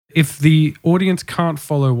If the audience can't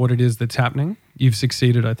follow what it is that's happening, you've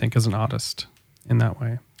succeeded, I think, as an artist in that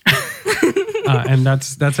way. And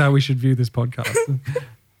that's how we should view this podcast.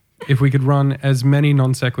 If we could run as many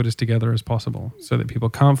non sequiturs together as possible so that people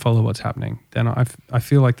can't follow what's happening, then I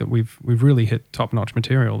feel like that we've really hit top-notch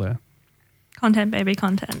material there. Content, baby,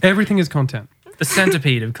 content. Everything is content. The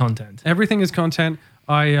centipede of content. Everything is content.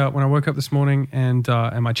 When I woke up this morning and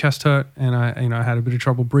my chest hurt and I had a bit of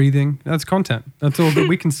trouble breathing, that's content. That's all good.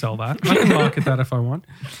 We can sell that. I can market that if I want.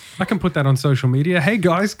 I can put that on social media. Hey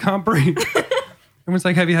guys, can't breathe. Everyone's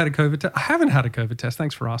like, have you had a COVID test? I haven't had a COVID test.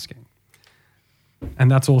 Thanks for asking.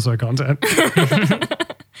 And that's also content.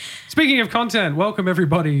 Speaking of content, welcome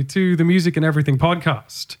everybody to the Music and Everything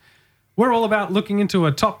podcast. We're all about looking into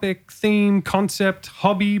a topic, theme, concept,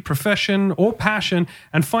 hobby, profession, or passion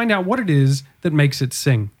and find out what it is that makes it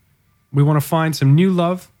sing. We want to find some new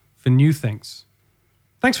love for new things.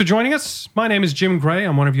 Thanks for joining us. My name is Jim Gray.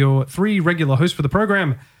 I'm one of your 3 regular hosts for the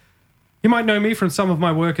program. You might know me from some of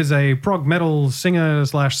my work as a prog metal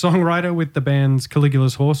singer/songwriter with the bands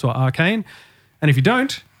Caligula's Horse or Arcane. And if you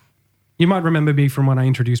don't, you might remember me from when I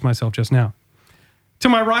introduced myself just now. To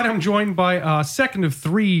my right, I'm joined by our second of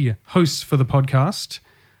 3 hosts for the podcast,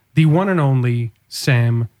 the one and only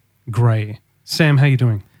Sam Gray. Sam, how you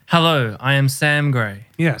doing? Hello, I am Sam Gray.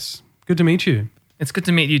 Yes, good to meet you. It's good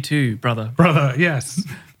to meet you too, brother. Brother, yes.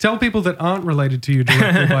 Tell people that aren't related to you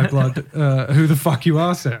directly by blood who the fuck you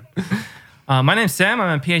are, Sam. My name's Sam.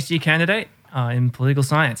 I'm a PhD candidate in political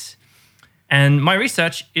science. And my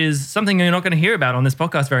research is something you're not going to hear about on this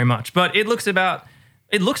podcast very much, but it looks about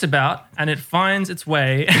and it finds its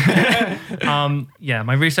way.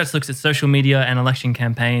 My research looks at social media and election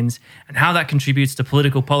campaigns and how that contributes to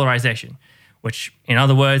political polarization, which in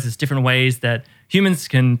other words is different ways that humans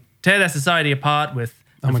can tear their society apart with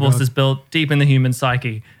the forces built deep in the human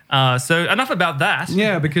psyche. So enough about that.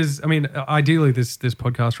 Yeah, because, I mean, ideally this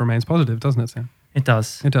podcast remains positive, doesn't it, Sam? It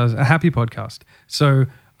does. It does. A happy podcast. So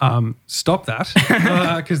stop that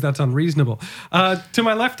because that's unreasonable. To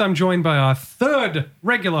my left, I'm joined by our 3rd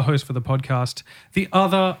regular host for the podcast, the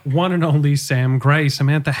other one and only Sam Gray.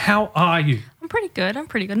 Samantha, how are you? I'm pretty good.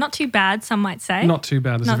 Not too bad, some might say. Not too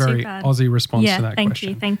bad. That's a very Aussie response to that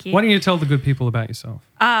question. Thank you. Why don't you tell the good people about yourself?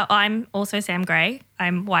 I'm also Sam Gray.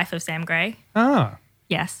 I'm wife of Sam Gray. Ah.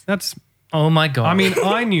 Yes. That's... Oh my God. I mean,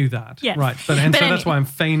 I knew that. Yes. Right. So that's why I'm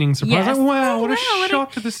feigning surprise. Yes. Like, wow, what a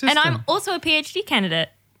shock to the system. And I'm also a PhD candidate.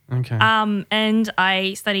 Okay. And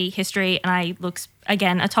I study history, and I look,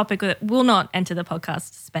 again, a topic that will not enter the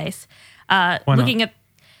podcast space, looking at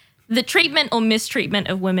the treatment or mistreatment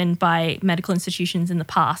of women by medical institutions in the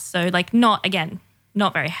past. So, like, not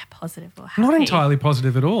very positive or happy. Not entirely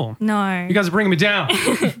positive at all. No. You guys are bringing me down.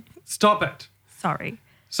 Stop it. Sorry.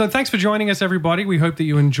 So thanks for joining us, everybody. We hope that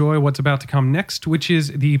you enjoy what's about to come next, which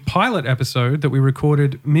is the pilot episode that we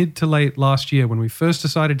recorded mid to late last year when we first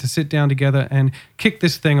decided to sit down together and kick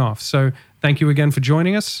this thing off. So thank you again for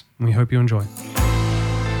joining us, and we hope you enjoy.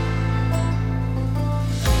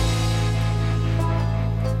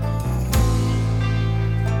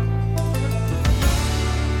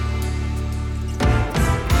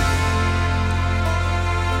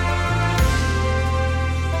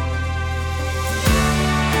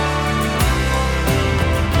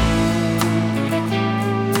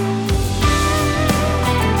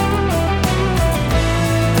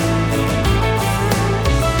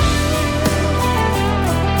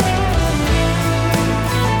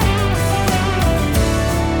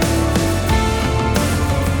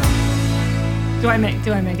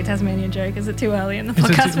 Do I make a Tasmanian joke? Is it too early in the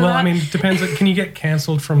podcast? Well, I mean, it depends. Can you get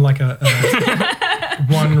cancelled from like a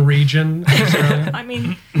one region of Australia? I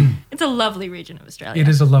mean, it's a lovely region of Australia. It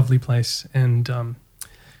is a lovely place, and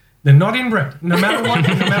they're not inbred, no matter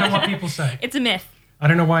what people say. It's a myth. I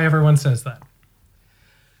don't know why everyone says that.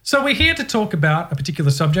 So we're here to talk about a particular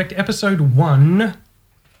subject. Episode 1.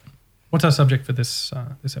 What's our subject for this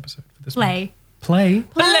episode? For this Play. month?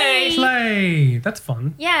 Play. That's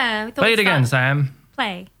fun. Yeah. Play it again, Sam.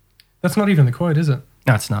 Play. That's not even the quote, is it?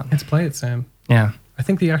 No, it's not. It's play it, Sam. Yeah. I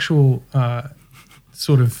think the actual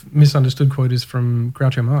sort of misunderstood quote is from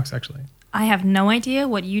Groucho Marx, actually. I have no idea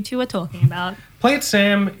what you two are talking about. Play it,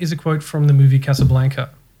 Sam is a quote from the movie Casablanca.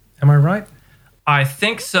 Am I right? I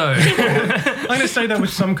think so. I'm going to say that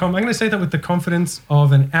with I'm going to say that with the confidence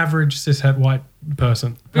of an average cishet white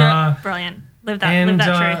person. Brilliant. Live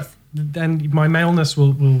that truth. And my maleness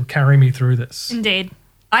will carry me through this. Indeed.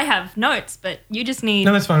 I have notes, but you just need...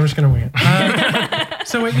 No, that's fine. I'm just going to wing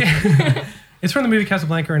it. It's from the movie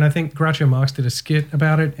Casablanca, and I think Groucho Marx did a skit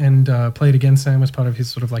about it and played again Sam as part of his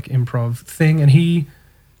sort of like improv thing, and he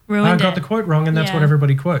got the quote wrong, and that's what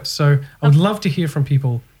everybody quotes. So I would love to hear from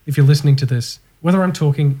people if you're listening to this, whether I'm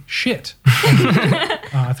talking shit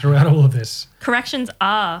throughout all of this. Corrections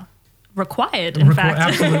are required, in fact.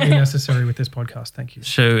 Absolutely necessary with this podcast. Thank you.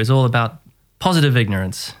 Show is all about positive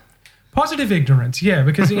ignorance. Positive ignorance, yeah,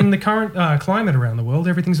 because in the current climate around the world,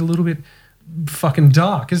 everything's a little bit fucking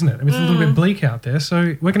dark, isn't it? I mean, it's a little bit bleak out there.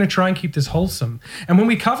 So we're going to try and keep this wholesome. And when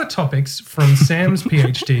we cover topics from Sam's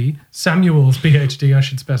PhD, Samuel's PhD, I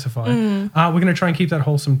should specify, we're going to try and keep that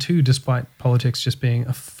wholesome too, despite politics just being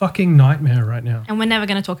a fucking nightmare right now. And we're never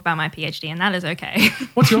going to talk about my PhD, and that is okay.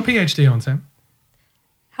 What's your PhD on, Sam?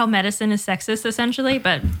 How medicine is sexist, essentially,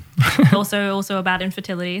 but also about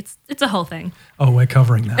infertility. It's a whole thing. Oh, we're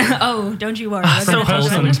covering that. Oh, don't you worry. So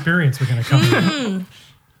wholesome experience we're going to cover.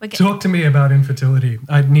 Talk to me about infertility.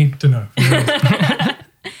 I need to know.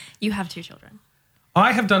 You have 2 children.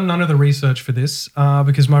 I have done none of the research for this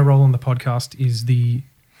because my role on the podcast is the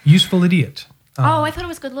useful idiot. I thought it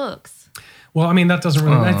was good looks. Well, I mean, that doesn't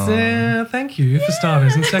really... That's, thank you for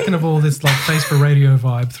starters. And second of all, this like face for radio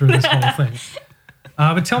vibe through this whole thing.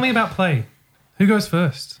 But tell me about play. Who goes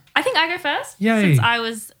first? I think I go first. Yay. Since I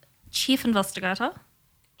was chief investigator.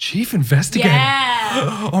 Chief investigator?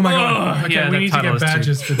 Yeah. Oh my God. Okay, we need to get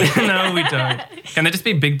badges for this. No, we don't. Can they just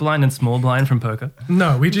be big blind and small blind from poker?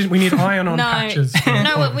 No, we need iron-on patches.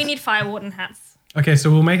 No, we need fire warden hats. Okay, so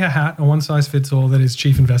we'll make a hat, a one-size-fits-all that is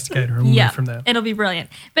chief investigator, and we'll move from there. It'll be brilliant.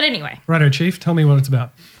 But anyway. Righto, Chief, tell me what it's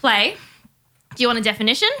about. Play. Do you want a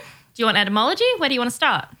definition? Do you want etymology? Where do you want to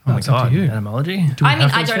start? Oh my God, you. etymology?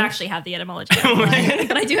 I don't actually have the etymology,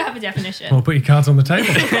 but I do have a definition. Well, put your cards on the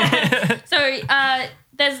table. So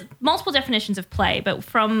there's multiple definitions of play, but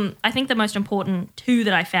from, I think the most important 2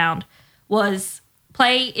 that I found was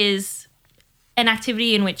play is an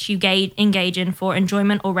activity in which you engage in for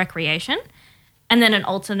enjoyment or recreation. And then an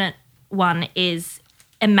alternate one is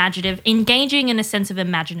imaginative, engaging in a sense of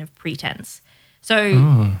imaginative pretense.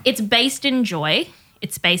 So it's based in joy.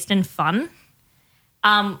 It's based in fun.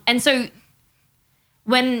 And so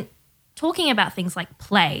when talking about things like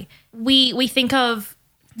play, we think of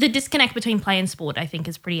the disconnect between play and sport, I think,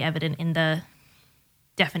 is pretty evident in the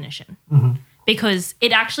definition. Because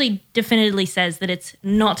it actually definitively says that it's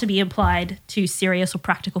not to be applied to serious or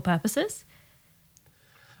practical purposes.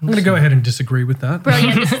 I'm going to go ahead and disagree with that.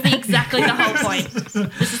 Brilliant. This is exactly the whole point.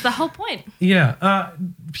 This is the whole point. Yeah,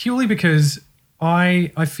 purely because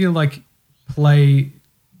I feel like play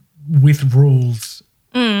with rules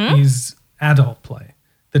is adult play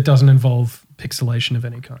that doesn't involve pixelation of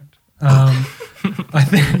any kind. I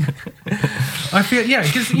feel, yeah,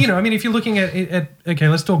 because, you know, I mean, if you're looking at okay,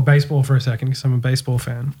 let's talk baseball for a second because I'm a baseball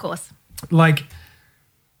fan. Of course. Like,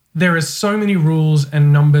 there are so many rules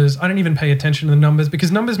and numbers. I don't even pay attention to the numbers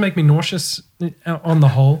because numbers make me nauseous on the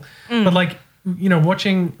whole. But like, you know,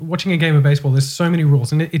 watching a game of baseball, there's so many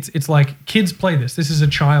rules, and it's like kids play this. This is a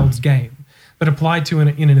child's game, but applied to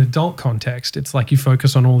in an adult context, it's like you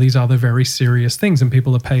focus on all these other very serious things, and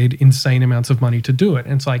people are paid insane amounts of money to do it.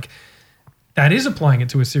 And it's like that is applying it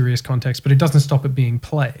to a serious context, but it doesn't stop it being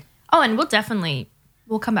play. Oh, and we'll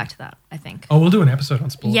come back to that, I think. Oh, we'll do an episode on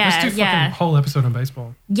sport. Yeah, Let's do fucking whole episode on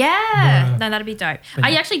baseball. Yeah. No, that'd be dope.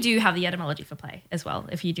 I actually do have the etymology for play as well,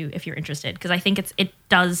 if you're interested, because I think it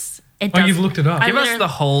does. Oh, you've looked it up. Give us the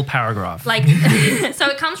whole paragraph. Like, so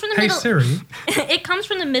it comes from the middle. Hey Siri. It comes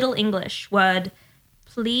from the Middle English word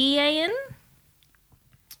pleien.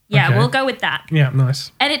 Yeah, Okay. we'll go with that. Yeah,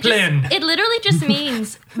 nice. And it literally just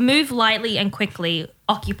means move lightly and quickly,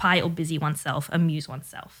 occupy or busy oneself, amuse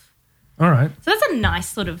oneself. All right. So that's a nice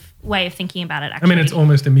sort of way of thinking about it, actually. I mean, it's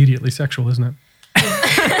almost immediately sexual, isn't it?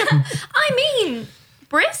 I mean,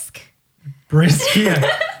 brisk. Brisk,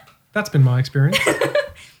 yeah. That's been my experience.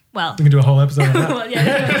 Well, We can do a whole episode on that. well,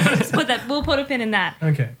 yeah, we'll put a pin in that.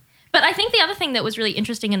 Okay. But I think the other thing that was really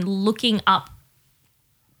interesting in looking up,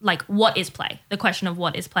 like, what is play, the question of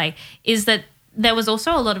what is play, is that there was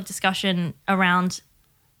also a lot of discussion around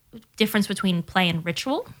difference between play and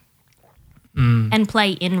ritual and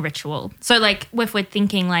play in ritual. So, like, if we're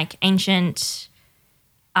thinking, like, ancient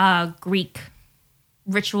Greek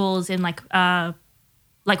rituals in, like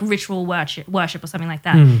ritual worship or something like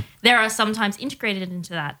that, there are sometimes integrated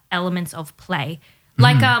into that elements of play.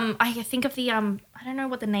 Like, I think of the, I don't know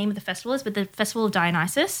what the name of the festival is, but the Festival of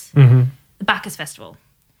Dionysus, the Bacchus Festival.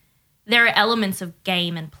 There are elements of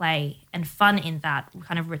game and play and fun in that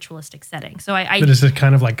kind of ritualistic setting. So But it's a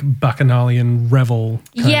kind of like bacchanalian revel.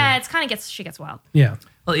 It's kind of shit gets wild. Yeah.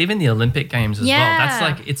 Well, even the Olympic Games as well. That's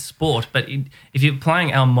like, it's sport, but if you're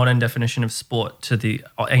applying our modern definition of sport to the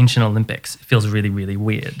ancient Olympics, it feels really, really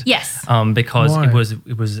weird. Yes. Because Why?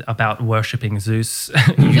 it was about worshipping Zeus.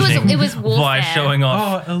 It was warfare. By showing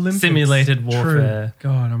off Olympics. simulated warfare.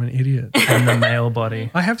 True. God, I'm an idiot. And the male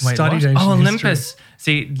body. I have Wait, studied what? ancient Oh, history. Olympus.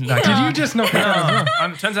 See, like, Did you just knock it out?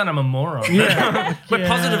 turns out I'm a moron. Yeah. We're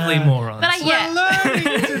positively morons. But We're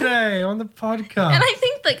learning today on the podcast. And I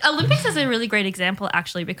think like Olympics is a really great example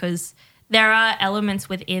actually because there are elements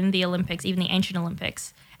within the Olympics, even the ancient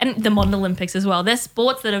Olympics and the modern Olympics as well. There's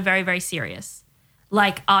sports that are very, very serious.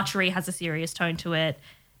 Like archery has a serious tone to it.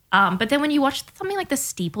 But then when you watch something like the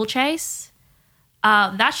steeplechase,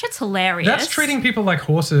 that shit's hilarious. That's treating people like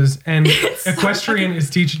horses, and equestrian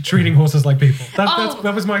is treating horses like people.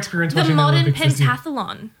 That was my experience watching the modern Olympics this year.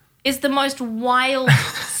 pentathlon is the most wild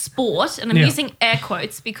sport, and I'm using air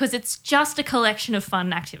quotes because it's just a collection of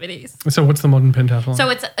fun activities. So what's the modern pentathlon?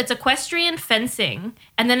 So it's equestrian fencing,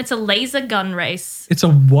 and then it's a laser gun race. It's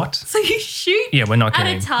a what? So you shoot We're not at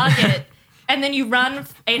kidding. a target, and then you run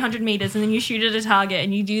 800 meters, and then you shoot at a target,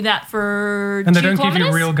 and you do that for And they 2 don't kilometers?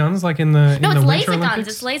 give you real guns like in the No, in it's the laser Winter guns.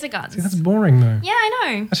 Olympics? It's laser guns. See, that's boring though. Yeah, I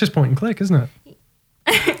know. That's just point and click, isn't it?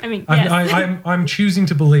 I mean, yes. I'm choosing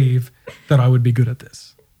to believe that I would be good at this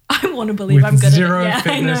I want to believe with I'm good zero at it.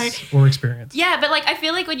 Yeah, I know. fitness or experience. Yeah, but like I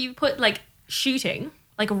feel like when you put like shooting,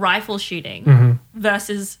 like rifle shooting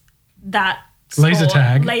versus that Laser sport,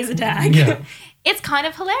 tag. Yeah. it's kind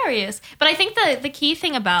of hilarious. But I think the key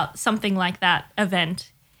thing about something like that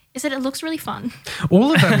event is that it looks really fun.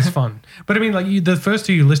 All of that is fun. But I mean, like the first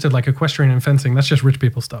two you listed, like equestrian and fencing, that's just rich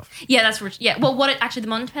people stuff. Yeah, that's rich. Yeah, well, the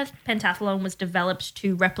modern pentathlon was developed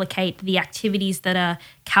to replicate the activities that a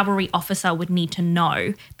cavalry officer would need to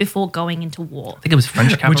know before going into war. I think it was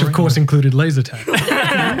French cavalry. Which of course included laser tag.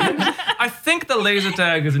 I think the laser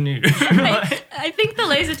tag is new. I think the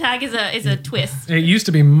laser tag is a twist. It used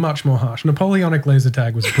to be much more harsh. Napoleonic laser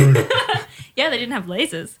tag was brutal. Yeah, they didn't have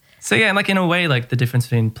lasers. So yeah, like in a way, like the difference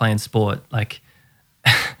between play and sport, like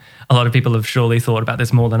a lot of people have surely thought about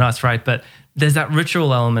this more than us, right? But there's that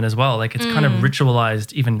ritual element as well. Like it's kind of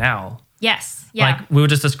ritualized even now. Yes. Yeah. Like we were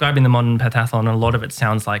just describing the modern pentathlon, and a lot of it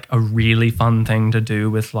sounds like a really fun thing to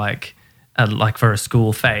do with like for a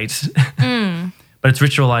school fete. But it's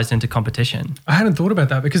ritualized into competition. I hadn't thought about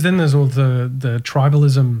that because then there's all the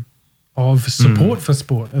tribalism of support for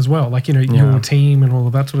sport as well. Like, your team and all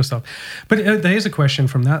of that sort of stuff. But there's a question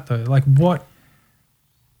from that though. Like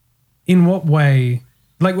in what way,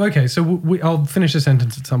 like, okay, so I'll finish the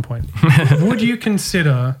sentence at some point. Would you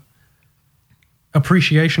consider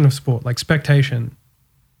appreciation of sport, like spectation,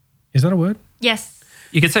 is that a word? Yes.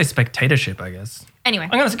 You could say spectatorship, I guess. Anyway.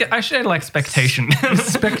 I should like spectation.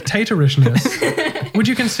 Spectatorishness. Would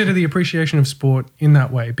you consider the appreciation of sport in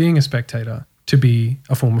that way, being a spectator, to be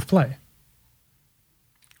a form of play?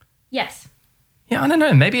 Yes. Yeah, I don't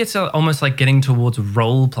know. Maybe it's almost like getting towards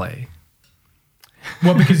role play.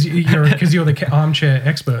 Well, because you're the armchair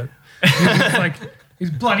expert. It's like,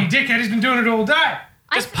 he's bloody dickhead, he's been doing it all day.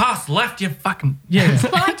 Just pass left, you fucking... Yeah.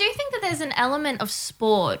 Well, I do think that there's an element of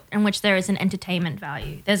sport in which there is an entertainment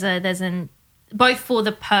value. There's an both for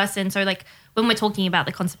the person. So like when we're talking about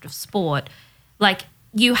the concept of sport, like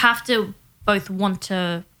you have to both want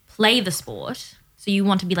to play the sport. So you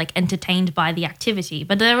want to be like entertained by the activity,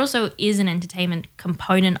 but there also is an entertainment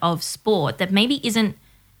component of sport that maybe isn't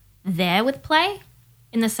there with play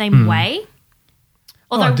in the same way.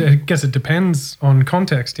 Although, I guess it depends on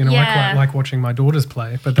context. I quite like watching my daughters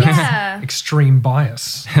play, but that's extreme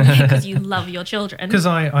bias. because you love your children. Because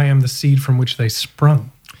I am the seed from which they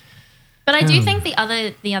sprung. But I do think the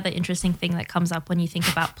other interesting thing that comes up when you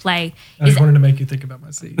think about play I just wanted to make you think about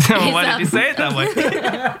my seed. Why did you say it that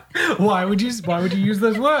way? Why would you use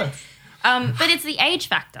those words? But it's the age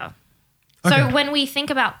factor. So Okay. when we think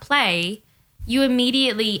about play, you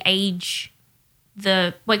immediately age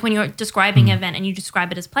when you're describing an event and you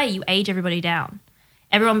describe it as play, you age everybody down.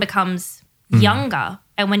 Everyone becomes younger.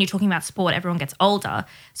 And when you're talking about sport, everyone gets older.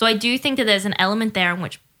 So I do think that there's an element there in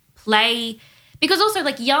which play, because also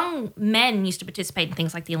like young men used to participate in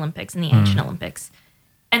things like the Olympics and the ancient Olympics.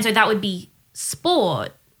 And so that would be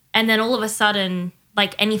sport. And then all of a sudden,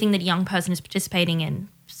 like anything that a young person is participating in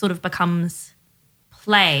sort of becomes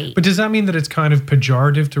play. But does that mean that it's kind of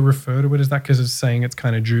pejorative to refer to it as that because it's saying it's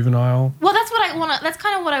kind of juvenile? Well, that's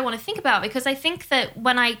kind of what I want to think about, because I think that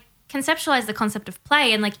when I conceptualize the concept of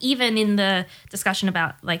play, and like even in the discussion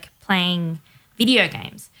about like playing video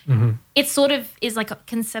games, it sort of is like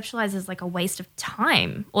conceptualized as like a waste of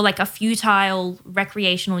time or like a futile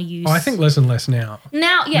recreational use. Oh, I think less and less now.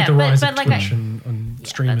 Now, yeah, With the rise but of like Twitch and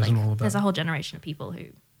streamers and all of that. there's a whole generation of people who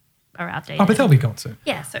are outdated. Oh, but they'll be gone soon.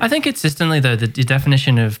 Yeah. So I think consistently, though, the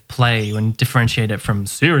definition of play, when differentiate it from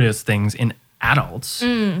serious things in adults,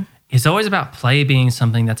 is always about play being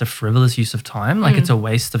something that's a frivolous use of time, like it's a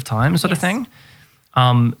waste of time sort of thing.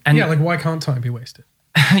 And yeah, like why can't time be wasted?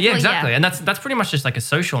 yeah, exactly. yeah. And that's pretty much just like a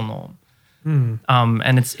social norm.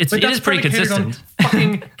 And it is pretty consistent. On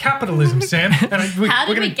fucking capitalism, Sam. And how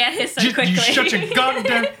did we get here so quickly? You shut your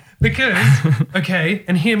goddamn... Because, okay,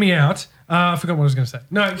 and hear me out. I forgot what I was going to say.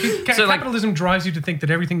 No, capitalism drives you to think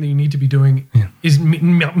that everything that you need to be doing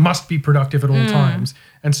must be productive at all times.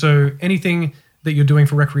 And so anything that you're doing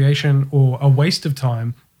for recreation or a waste of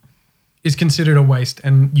time is considered a waste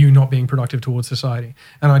and you not being productive towards society.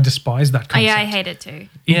 And I despise that concept. Yeah, I hate it too.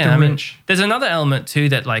 Yeah, I mean, there's another element too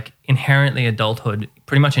that like inherently adulthood,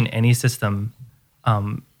 pretty much in any system,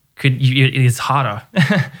 it is harder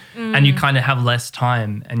and you kind of have less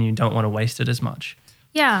time and you don't want to waste it as much.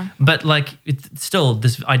 Yeah. But like it's still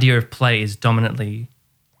this idea of play is dominantly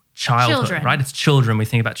childhood, right? It's children. We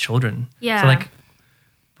think about children. Yeah. So like,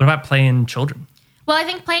 what about play in children? Well, I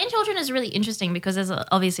think play in children is really interesting because there's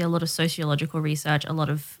obviously a lot of sociological research, a lot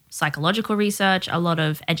of psychological research, a lot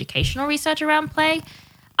of educational research around play.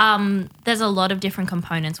 There's a lot of different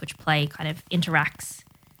components which play kind of interacts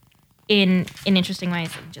in interesting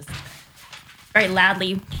ways. I just very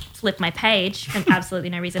loudly flip my page for absolutely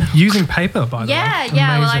no reason. Using paper, by the way.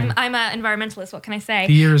 Yeah. Well, I'm an environmentalist. What can I say?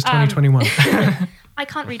 The year is 2021. I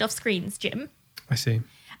can't read off screens, Jim. I see.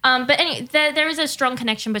 But anyway, there is a strong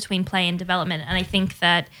connection between play and development. And I think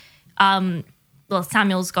that,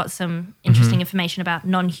 Samuel's got some interesting information about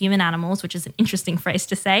non-human animals, which is an interesting phrase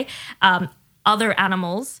to say, other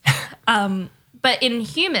animals. But in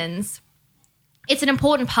humans, it's an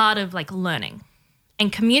important part of like learning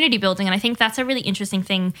and community building. And I think that's a really interesting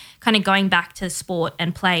thing, kind of going back to sport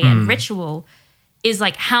and play and ritual, is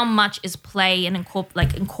like how much is play and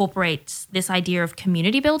incorporates this idea of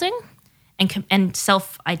community building and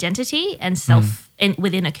self-identity and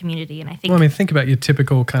within a community. And I think... Well, I mean, think about your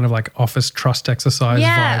typical kind of like office trust exercise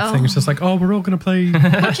vibe thing. It's just like, we're all going to play...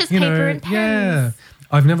 Not just paper and pens. Yeah.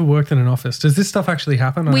 I've never worked in an office. Does this stuff actually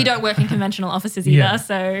happen? We don't work in conventional offices either,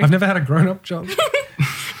 so... I've never had a grown-up job.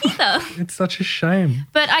 Either. It's such a shame.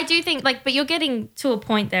 But I do think, but you're getting to a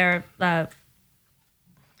point there...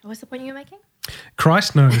 what's the point you were making?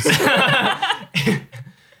 Christ knows.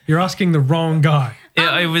 You're asking the wrong guy.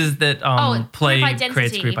 Yeah, it was that play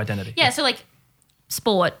creates group identity. Yeah, so like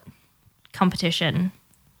sport, competition,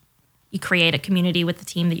 you create a community with the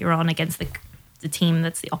team that you're on against the team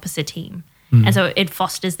that's the opposite team. And so it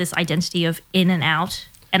fosters this identity of in and out.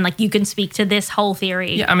 And like you can speak to this whole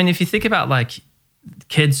theory. Yeah, I mean, if you think about like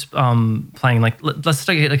kids playing like, let's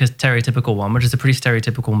take like a stereotypical one, which is a pretty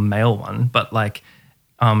stereotypical male one, but like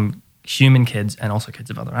human kids and also kids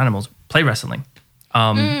of other animals play wrestling.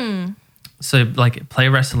 So like play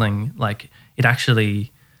wrestling, like it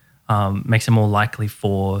actually makes it more likely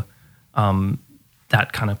for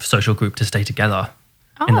that kind of social group to stay together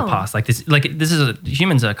in the past.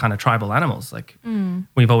 Humans are kind of tribal animals. Like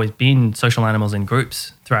we've always been social animals in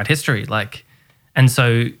groups throughout history. Like, and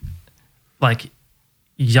so like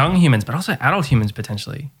young humans, but also adult humans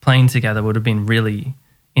potentially playing together would have been really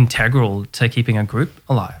integral to keeping a group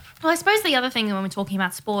alive. Well, I suppose the other thing when we're talking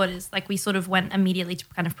about sport is like we sort of went immediately to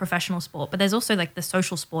kind of professional sport, but there's also like the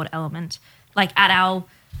social sport element. Like at our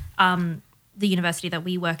the university that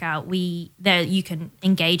we work out, you can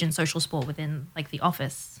engage in social sport within like the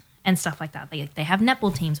office and stuff like that. They have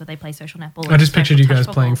netball teams where they play social netball. I just pictured you guys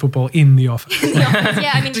playing football in the office. In the office,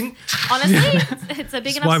 yeah. I mean, honestly, it's a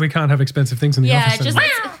big enough. That's why we can't have expensive things in the office. Yeah, it's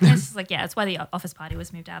just like it's why the office party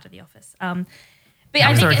was moved out of the office. But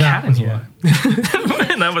I think that was why.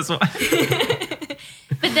 That was why.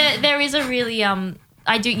 But there is a really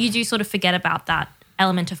you do sort of forget about that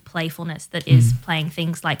element of playfulness that is playing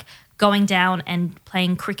things like going down and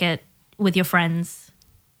playing cricket with your friends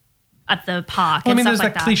at the park. Well, I mean, and there's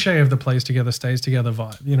stuff that cliche of the plays together, stays together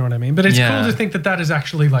vibe. You know what I mean? But it's cool to think that is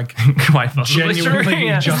actually like quite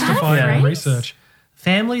genuinely justified in research.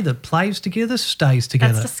 Family that plays together stays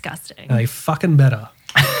together. That's disgusting. And they fucking better.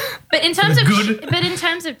 But in terms of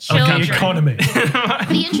children, the economy.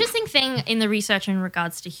 The interesting thing in the research in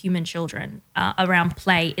regards to human children around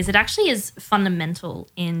play is it actually is fundamental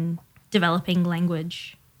in developing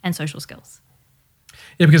language and social skills.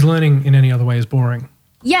 Yeah, because learning in any other way is boring.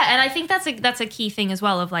 Yeah, and I think that's a key thing as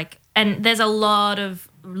well of like, and there's a lot of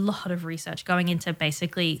research going into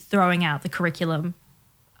basically throwing out the curriculum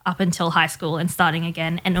up until high school and starting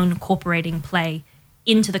again and incorporating play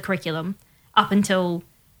into the curriculum up until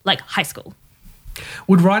like high school.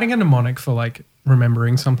 Would writing a mnemonic for like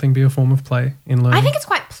remembering something be a form of play in learning? I think it's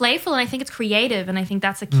quite playful and I think it's creative, and I think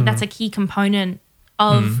that's a key component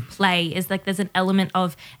of play, is like there's an element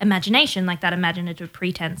of imagination, like that imaginative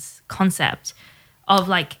pretense concept of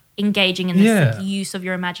like engaging in this like, use of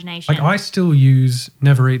your imagination. Like I still use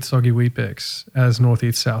never eat soggy Weet-Bix as north,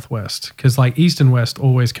 east, south, west, because like east and west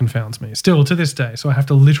always confounds me still to this day. So I have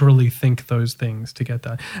to literally think those things to get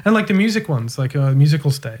that. And like the music ones, like a musical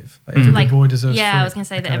stave, like every like, boy deserves fruit, I was going to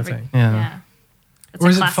say that every thing. That's or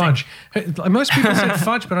is classic. it fudge? Hey, most people said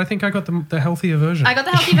fudge, but I think I got the healthier version. I got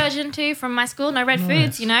the healthy version too from my school. No red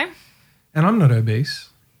foods, you know. And I'm not obese,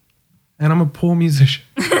 and I'm a poor musician.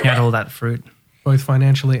 You had all that fruit. Both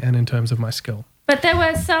financially and in terms of my skill. But there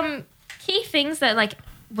were some key things that like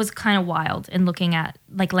was kind of wild in looking at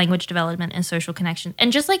like language development and social connection,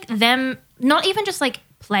 and just like them, not even just like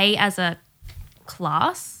play as a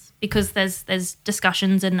class, because there's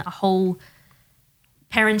discussions and a whole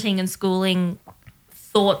parenting and schooling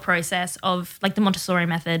thought process of like the Montessori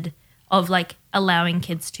method of like allowing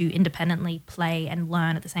kids to independently play and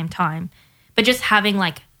learn at the same time, but just having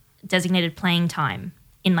like designated playing time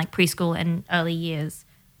in like preschool and early years,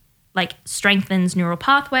 like strengthens neural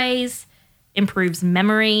pathways, improves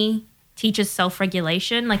memory, teaches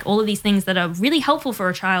self-regulation, like all of these things that are really helpful for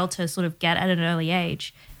a child to sort of get at an early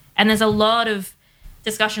age. And there's a lot of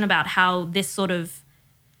discussion about how this sort of,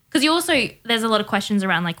 because there's a lot of questions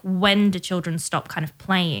around like when do children stop kind of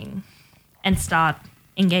playing and start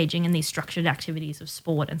engaging in these structured activities of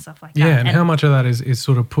sport and stuff like that. Yeah, and how much of that is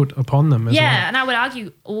sort of put upon them as well. Yeah, and I would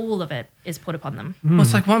argue all of it is put upon them. Well,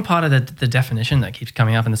 it's like one part of the definition that keeps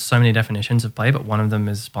coming up, and there's so many definitions of play, but one of them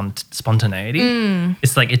is spontaneity.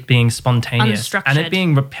 It's like it being spontaneous and it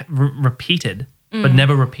being repeated, but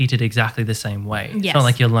never repeated exactly the same way. Yes. It's not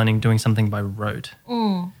like you're doing something by rote.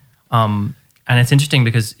 And it's interesting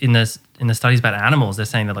because in the studies about animals, they're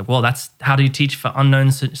saying that like, well, that's how do you teach for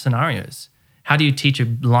unknown scenarios? How do you teach a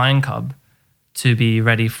lion cub to be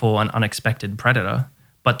ready for an unexpected predator,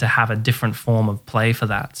 but to have a different form of play for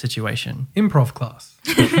that situation? Improv class.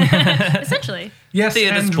 Essentially. Yes,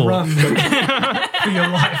 Theatre and sport. run for your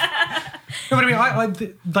life. No, but I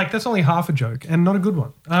mean, like that's only half a joke and not a good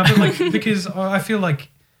one. But like because I feel like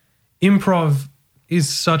improv is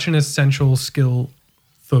such an essential skill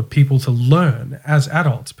for people to learn as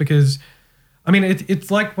adults. Because I mean,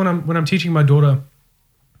 it's like when I'm teaching my daughter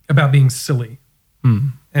about being silly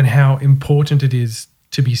and how important it is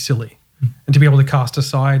to be silly and to be able to cast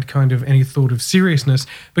aside kind of any thought of seriousness,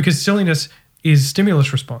 because silliness is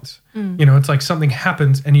stimulus response. You know, it's like something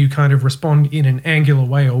happens and you kind of respond in an angular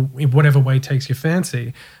way or in whatever way takes your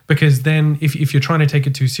fancy, because then if you're trying to take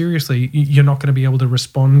it too seriously, you're not going to be able to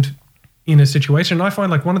respond in a situation. And I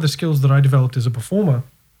find like one of the skills that I developed as a performer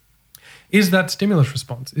is that stimulus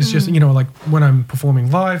response. It's just, you know, like when I'm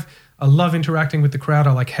performing live, I love interacting with the crowd.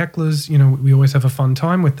 I like hecklers. You know, we always have a fun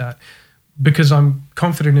time with that because I'm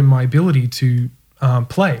confident in my ability to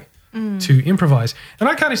play, to improvise. And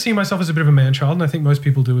I kind of see myself as a bit of a man-child, and I think most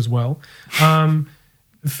people do as well. And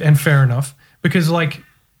fair enough, because like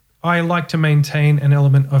I like to maintain an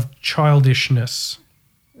element of childishness.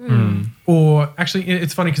 Or actually,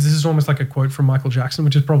 it's funny because this is almost like a quote from Michael Jackson,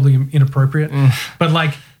 which is probably inappropriate. But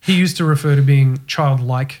like he used to refer to being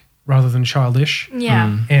childlike rather than childish.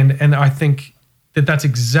 Yeah. And I think that that's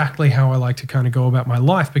exactly how I like to kind of go about my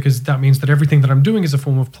life, because that means that everything that I'm doing is a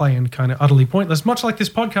form of play and kind of utterly pointless, much like this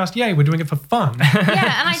podcast. Yay, we're doing it for fun.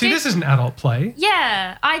 Yeah, and I See, this is an adult play.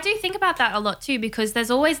 Yeah, I do think about that a lot too, because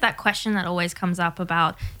there's always that question that always comes up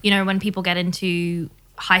about, you know, when people get into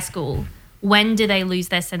high school, when do they lose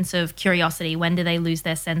their sense of curiosity? When do they lose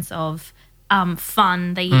their sense of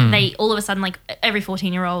fun? They all of a sudden, like every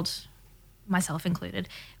 14-year-old, myself included,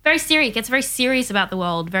 gets very serious about the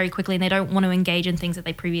world very quickly, and they don't want to engage in things that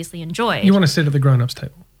they previously enjoyed. You want to sit at the grown-ups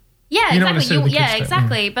table. Yeah, You don't want to exactly. sit at the kids' table.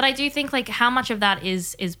 Exactly. But I do think like how much of that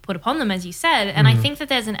is put upon them, as you said, and I think that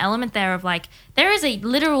there's an element there of like there is a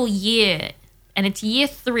literal year, and it's year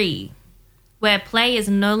 3, where play is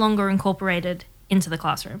no longer incorporated into the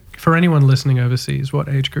classroom. For anyone listening overseas, what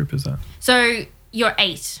age group is that? So you're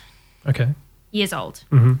 8 Okay. years old.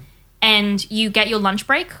 And you get your lunch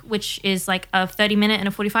break, which is like a 30-minute and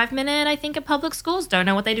a 45-minute, I think, at public schools. Don't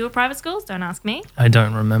know what they do at private schools. Don't ask me. I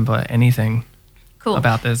don't remember anything Cool.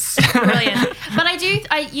 about this. Brilliant. But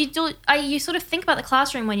you sort of think about the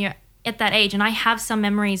classroom when you're at that age, and I have some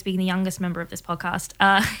memories being the youngest member of this podcast.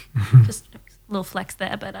 Just a little flex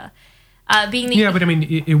there, but being the... Yeah, but I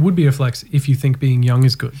mean, it would be a flex if you think being young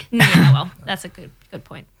is good. Yeah, well, that's a good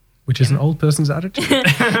point. which is an old person's attitude.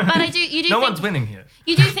 But you do. No one's winning here.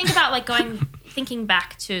 You do think about like thinking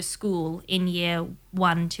back to school in year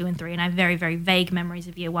 1, 2, and 3, and I have very, very vague memories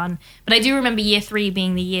of year 1. But I do remember year 3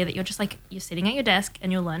 being the year that you're just like, you're sitting at your desk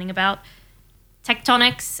and you're learning about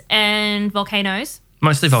tectonics and volcanoes.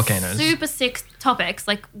 Mostly volcanoes. Super sick topics.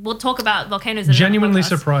 Like, we'll talk about volcanoes in Genuinely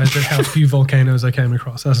another podcast. surprised at how few volcanoes I came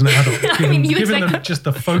across as an adult, given them just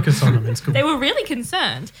the focus on them in school. They were really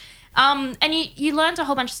concerned. And you learned a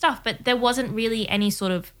whole bunch of stuff, but there wasn't really any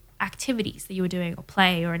sort of activities that you were doing or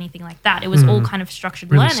play or anything like that. It was all kind of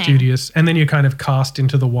structured really learning. studious. And then you're kind of cast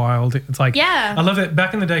into the wild. It's like, Yeah. I love it.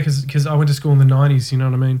 Back in the day, because I went to school in the 90s, you know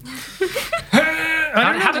what I mean?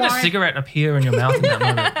 How did a cigarette appear in your mouth in that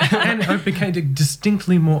moment? And it became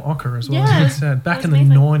distinctly more ochre as well, Yeah, as you said, back that in was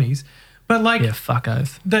the amazing. 90s. But like, Yeah, fuck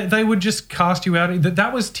oath. they would just cast you out.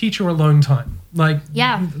 That was teacher alone time. Like,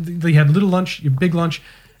 Yeah. they had little lunch, your big lunch,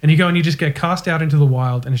 and you go and you just get cast out into the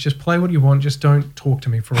wild, and it's just play what you want, just don't talk to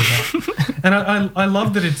me for a while. And I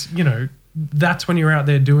love that it's, that's when you're out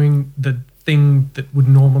there doing the thing that would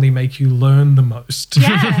normally make you learn the most.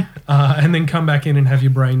 Yeah. And then come back in and have your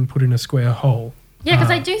brain put in a square hole. Yeah,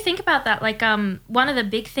 because I do think about that. Like, one of the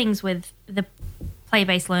big things with the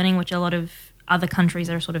play-based learning, which a lot of other countries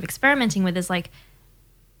are sort of experimenting with, is like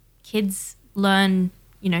kids learn,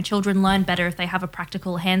 children learn better if they have a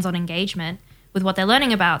practical hands-on engagement with what they're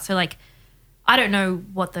learning about. So, like, I don't know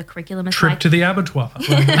what the curriculum is Trip like. to the abattoir.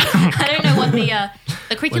 I don't know what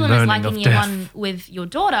the curriculum is like learning in of year death. 1 with your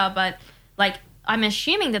daughter, but, like, I'm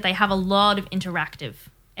assuming that they have a lot of interactive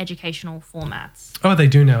educational formats. Oh, they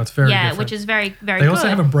do now. It's very different. Which is very, very They good. also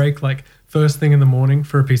have a break like first thing in the morning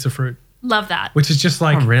for a piece of fruit, Love that. which is just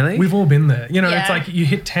like, Oh, really? we've all been there. Yeah. It's like you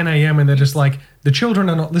hit 10 a.m. and they're just like, the children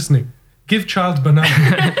are not listening. Give child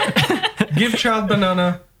banana. Give child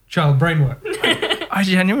banana, child brain work. I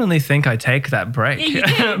genuinely think I take that break. Yeah,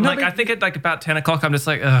 you do. I think at like about 10 o'clock, I'm just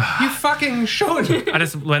like, ugh. You fucking should. I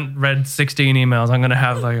just read 16 emails. I'm going to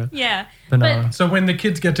have like a Yeah. banana. So when the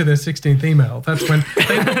kids get to their 16th email, that's when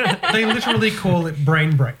they literally call it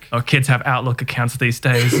brain break. Oh, kids have Outlook accounts these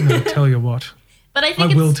days. No, I tell you what. But I I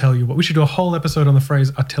think will tell you what. We should do a whole episode on the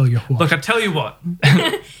phrase, I tell you what. Look, I tell you what.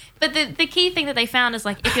 But the key thing that they found is,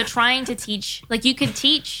 like, if you're trying to teach, like, you could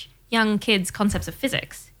teach young kids concepts of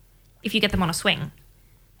physics if you get them on a swing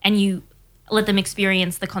and you let them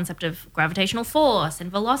experience the concept of gravitational force and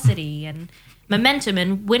velocity and momentum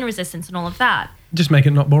and wind resistance and all of that. Just make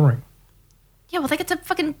it not boring. Yeah, well, they get to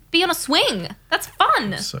fucking be on a swing. That's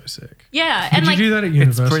fun. So sick. Yeah. Did and you like, do that at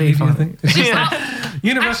university? pretty do you fun. think? It's just like, Yeah.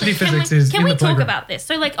 university actually, physics is can in we the talk playground. about this?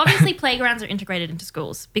 So, like, obviously playgrounds are integrated into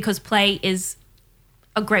schools because play is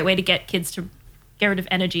a great way to get kids to get rid of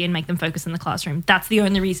energy and make them focus in the classroom. That's the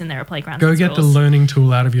only reason there are playgrounds Go in get the schools. learning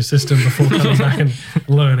tool out of your system before coming back and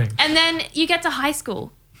learning. And then you get to high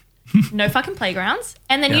school. No fucking playgrounds.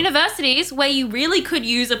 And then Yeah. universities where you really could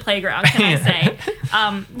use a playground, can I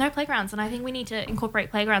say. No playgrounds. And I think we need to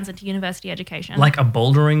incorporate playgrounds into university education. Like a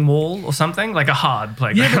bouldering wall or something? Like a hard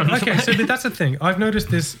playground. Yeah, but, okay, so that's the thing. I've noticed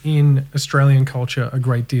this in Australian culture a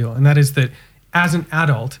great deal, and that is that as an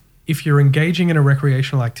adult, if you're engaging in a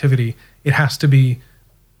recreational activity, it has to be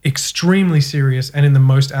extremely serious and in the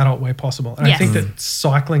most adult way possible. And I Yes. think that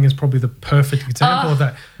cycling is probably the perfect example of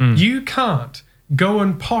that. You can't go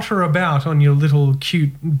and potter about on your little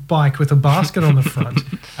cute bike with a basket on the front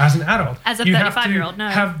as an adult. As a You have to 35-year-old,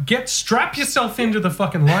 no. strap yourself into the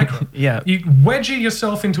fucking lycra. Yeah. You wedge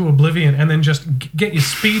yourself into oblivion and then just get your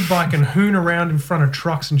speed bike and hoon around in front of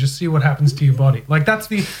trucks and just see what happens to your body. Like that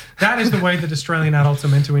is the way that Australian adults are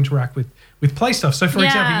meant to interact with play stuff. So for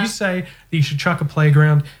example, Yeah. you say that you should chuck a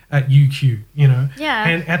playground at UQ, Yeah.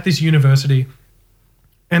 and at this university,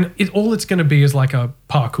 and all it's going to be is like a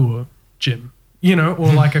parkour gym.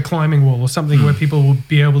 Or like a climbing wall or something where people will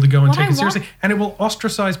be able to go and What take I it seriously. want- And it will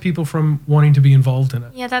ostracize people from wanting to be involved in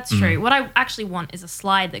it. Yeah, that's true. What I actually want is a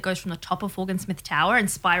slide that goes from the top of Morgan Smith Tower and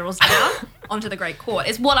spirals down onto the Great Court.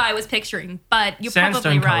 Is what I was picturing, but you're probably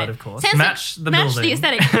Sandstone right. coloured, of course. Sandstone- Match the building.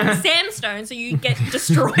 aesthetic. Sandstone, so you get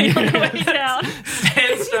destroyed on the way down.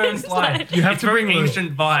 Sandstone slide. You have It's to very bring the-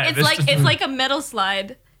 ancient vibe. It's like a metal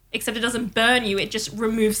slide, except it doesn't burn you. It just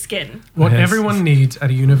removes skin. What Yes. everyone needs at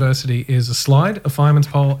a university is a slide, a fireman's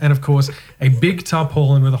pole, and of course a big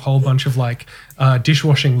tarpaulin with a whole bunch of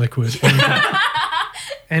dishwashing liquid.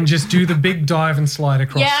 And just do the big dive and slide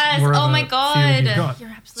across. Yes, oh wherever my field God. you've got. You're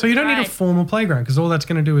So you don't need a right. formal playground because all that's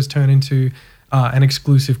going to do is turn into an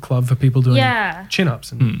exclusive club for people doing Yeah.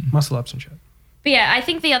 chin-ups and muscle-ups and shit. But yeah, I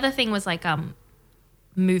think the other thing was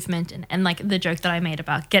movement and like the joke that I made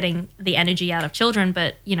about getting the energy out of children.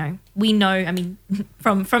 But, we know, I mean,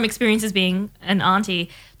 from experiences being an auntie,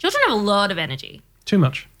 children have a lot of energy. Too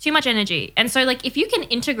much. Too much energy. And so like if you can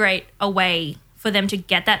integrate a way for them to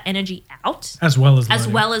get that energy out as well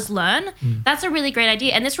as learn, that's a really great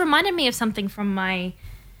idea. And this reminded me of something from my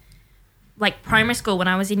like primary school when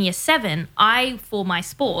I was in year 7. For my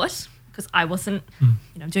sport, because I wasn't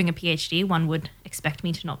doing a PhD, one would expect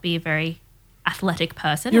me to not be a very athletic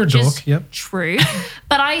person. You're which a dork, is yep. True.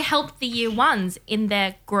 But I helped the year 1s in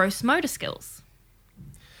their gross motor skills.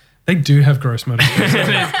 They do have gross motor skills.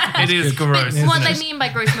 It is gross. What they mean by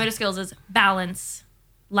gross motor skills is balance,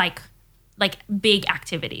 like big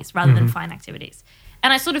activities rather than fine activities.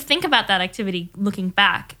 And I sort of think about that activity looking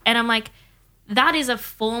back, and I'm like, that is a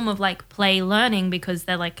form of like play learning, because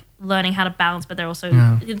they're like learning how to balance, but they're also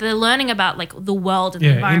they're learning about like the world and the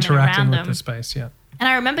environment interacting around with them. the space. Yeah. And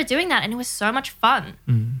I remember doing that, and it was so much fun.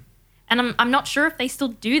 And I'm not sure if they still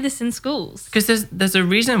do this in schools. Because there's a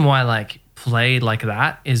reason why like play like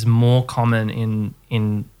that is more common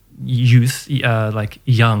in youth, like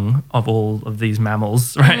young of all of these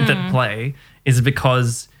mammals, right? That play is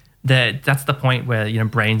because that's the point where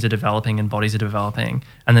brains are developing and bodies are developing,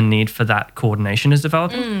 and the need for that coordination is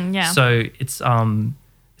developing. So it's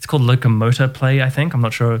called locomotor play, I think. I'm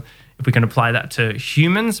not sure if we can apply that to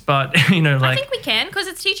humans, but I think we can, because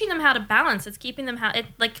it's teaching them how to balance. It's keeping them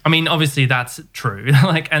I mean, obviously that's true.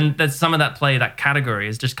 And there's some of that play, that category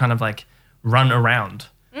is just kind of like run around.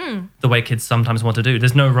 The way kids sometimes want to do.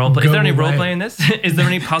 There's no role play. Is there any role play in this? Is there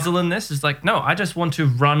any puzzle in this? It's like, no, I just want to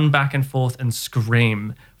run back and forth and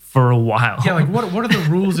scream for a while. Yeah, like what are the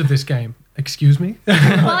rules of this game? Excuse me?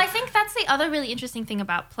 Well, I think that's the other really interesting thing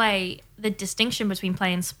about play. The distinction between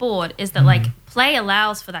play and sport is that like play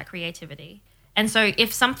allows for that creativity. And so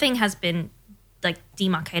if something has been like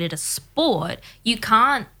demarcated as sport, you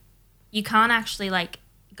can't actually like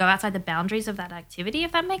go outside the boundaries of that activity,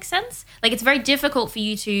 if that makes sense. Like it's very difficult for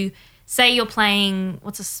you to say you're playing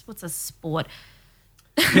what's a sport.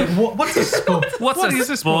 Yeah, what's a sport? What is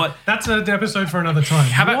a sport? That's an episode for another time.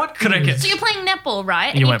 How about cricket? So you're playing netball,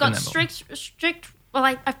 right? And you've got strict. Well,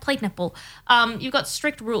 I've played netball. You've got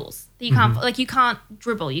strict rules that you can't you can't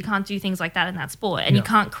dribble, you can't do things like that in that sport, and you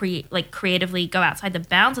can't creatively go outside the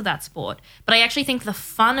bounds of that sport. But I actually think the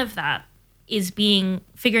fun of that is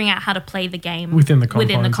figuring out how to play the game within the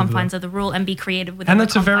confines of the rule and be creative within the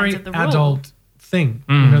confines of the rule. And that's a very adult thing.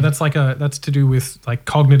 That's to do with like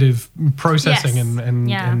cognitive processing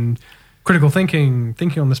and critical thinking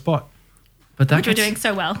on the spot. But which we're doing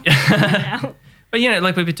so well. But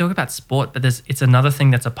like we've been talking about sport, but it's another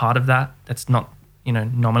thing that's a part of that's not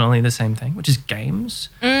nominally the same thing, which is games.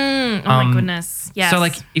 Oh my goodness. Yes. So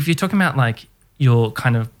like if you're talking about like you're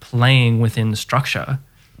kind of playing within the structure,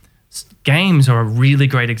 games are a really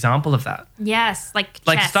great example of that. Yes, like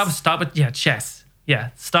chess. Start with chess. Yeah,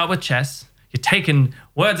 start with chess. You're taking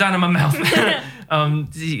words out of my mouth.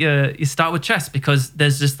 You start with chess because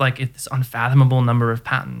there's just like this unfathomable number of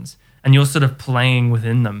patterns, and you're sort of playing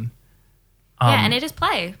within them. And it is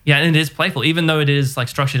play. Yeah, and it is playful, even though it is like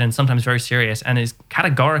structured and sometimes very serious, and is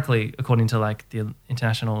categorically, according to like the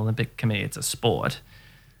International Olympic Committee, it's a sport.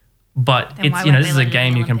 But then it's this is a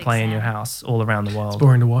game you can play in your house all around the world. It's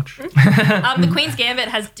boring to watch. The Queen's Gambit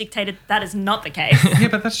has dictated that is not the case. Yeah,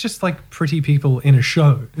 but that's just like pretty people in a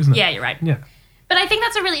show, isn't it? Yeah, you're right. Yeah. But I think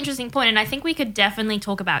that's a really interesting point, and I think we could definitely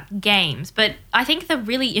talk about games. But I think the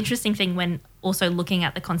really interesting thing when also looking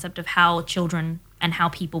at the concept of how children and how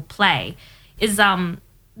people play is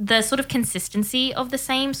the sort of consistency of the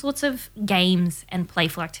same sorts of games and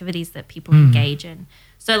playful activities that people engage in.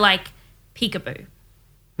 So like peekaboo.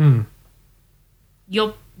 I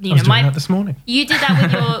was doing that this morning. You did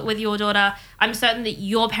that with your daughter. I'm certain that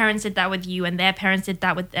your parents did that with you, and their parents did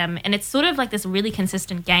that with them. And it's sort of like this really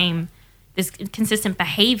consistent game, this consistent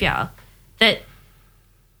behavior that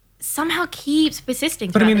somehow keeps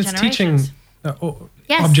persisting. But I mean, it's teaching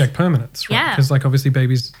object permanence, right? Yeah. Because like obviously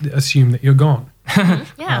babies assume that you're gone,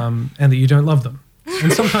 and that you don't love them,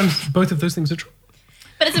 and sometimes both of those things are true.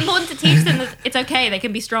 But it's important to teach them that it's okay. They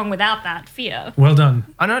can be strong without that fear. Well done.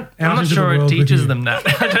 I'm not sure it teaches them that.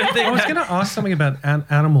 I was going to ask something about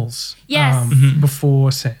animals. Yes.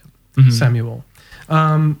 Before Samuel.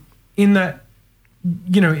 In that,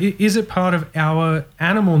 is it part of our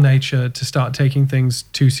animal nature to start taking things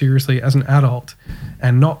too seriously as an adult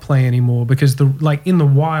and not play anymore? Because in the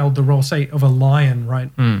wild, the role, say, of a lion,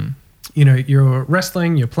 right? You're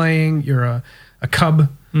wrestling, you're playing, you're a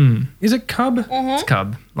cub. Is it cub? It's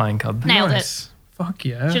cub, lion cub. Nailed it. Fuck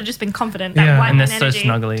yeah. Should have just been confident. That white and they're energy. so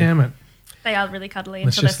snuggly. Damn it. They are really cuddly.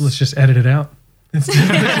 Let's just edit it out. Let's just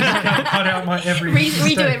cut out my every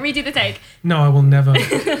mistake. Redo the take. No, I will never.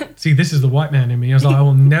 See, this is the white man in me. I was like, I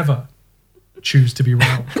will never choose to be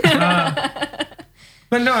wrong.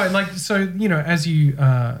 But no, like, so, as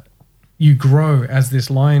you grow as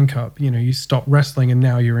this lion cub, you stop wrestling and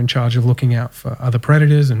now you're in charge of looking out for other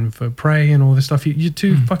predators and for prey and all this stuff. You're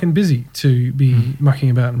too fucking busy to be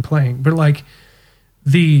mucking about and playing. But like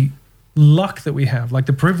the luck that we have, like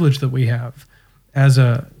the privilege that we have as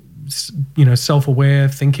a, self-aware,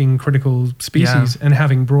 thinking, critical species, and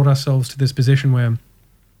having brought ourselves to this position where,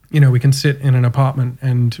 we can sit in an apartment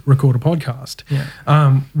and record a podcast.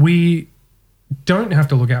 Yeah. We don't have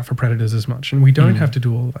to look out for predators as much, and we don't have to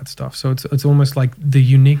do all of that stuff. So it's almost like the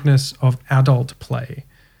uniqueness of adult play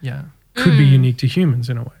could be unique to humans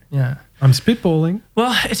in a way. Yeah. I'm spitballing.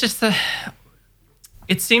 Well, it's just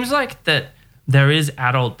it seems like that there is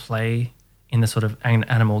adult play in the sort of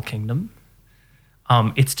animal kingdom.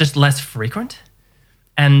 It's just less frequent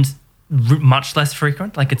and much less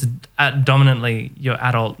frequent. Like it's dominantly your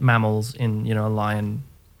adult mammals in, a lion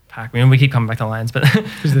pack. I mean, we keep coming back to lions, but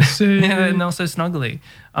because they're sick. And they're so snuggly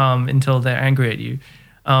until they're angry at you.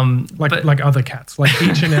 Like other cats, like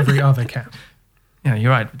each and every other cat. Yeah,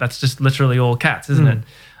 you're right. That's just literally all cats, isn't it?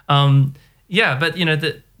 But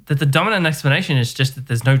the dominant explanation is just that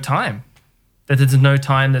there's no time. That there's no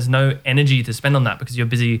time, there's no energy to spend on that because you're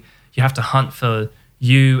busy. You have to hunt for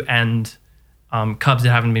you and cubs that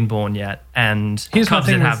haven't been born yet, and cubs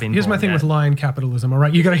that have been born. Here's my thing with lion capitalism. All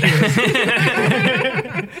right, you got to hear this.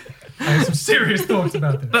 I have some serious thoughts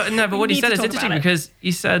about this. But what he said is interesting because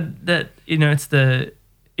he said that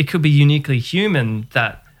it could be uniquely human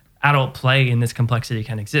that adult play in this complexity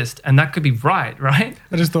can exist, and that could be right? I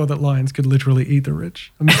just thought that lions could literally eat the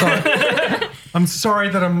rich. I'm sorry. I'm sorry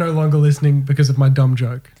that I'm no longer listening because of my dumb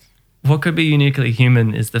joke. What could be uniquely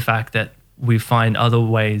human is the fact that we find other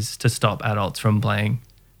ways to stop adults from playing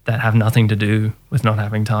that have nothing to do with not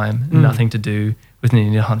having time, nothing to do with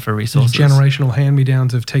needing to hunt for resources. Those generational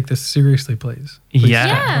hand-me-downs of take this seriously, please.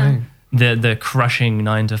 Yeah. The crushing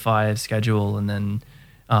 9-to-5 schedule, and then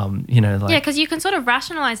because you can sort of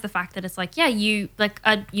rationalize the fact that it's like, you've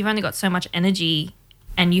only got so much energy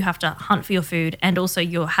and you have to hunt for your food, and also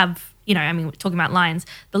you'll have, we're talking about lions.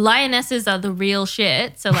 The lionesses are the real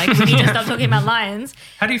shit. So like we need to stop talking about lions.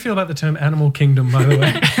 How do you feel about the term animal kingdom, by the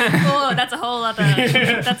way? Oh, that's a whole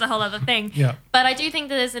other thing. Yeah. But I do think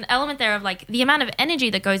that there's an element there of like the amount of energy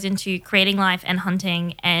that goes into creating life and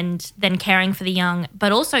hunting and then caring for the young,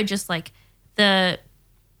 but also just like the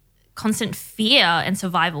constant fear and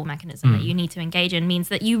survival mechanism that you need to engage in means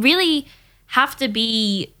that you really have to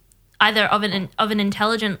be either of an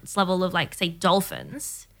intelligence level of like, say,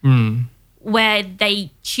 dolphins, where they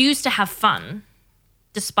choose to have fun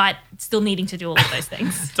despite still needing to do all of those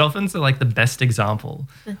things. Dolphins are like the best example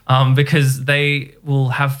because they will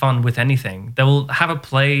have fun with anything. They will have a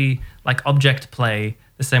play, like object play,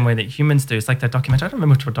 the same way that humans do. It's like that documentary. I don't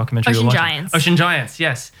remember what documentary Ocean we watched. Giants. Ocean Giants,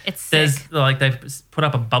 yes. It's sick. They've put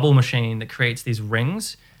up a bubble machine that creates these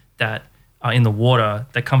rings that are in the water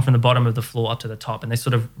that come from the bottom of the floor up to the top, and they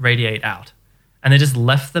sort of radiate out. And they just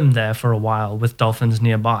left them there for a while with dolphins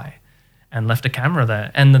nearby and left a camera there.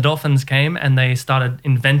 And the dolphins came and they started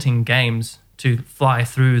inventing games to fly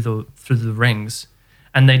through the rings.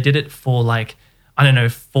 And they did it for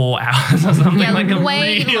 4 hours or something, like a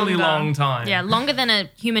really long time. Yeah, longer than a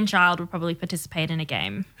human child would probably participate in a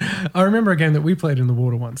game. I remember a game that we played in the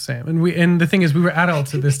water once, Sam. And the thing is, we were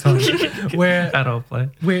adults at this time. where adult play.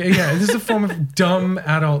 This is a form of dumb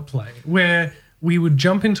adult play where we would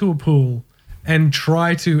jump into a pool and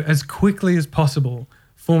try to, as quickly as possible,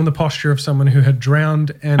 form the posture of someone who had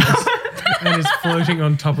drowned and is floating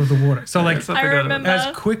on top of the water. So I remember.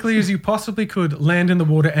 As quickly as you possibly could, land in the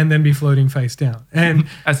water and then be floating face down. And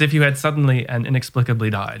as if you had suddenly and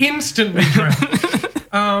inexplicably died. Instantly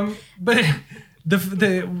drowned. But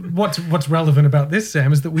what's relevant about this,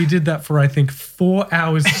 Sam, is that we did that for, I think, 4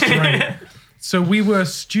 hours straight. So we were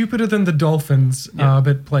stupider than the dolphins,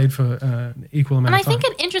 but played for an equal amount of time. And I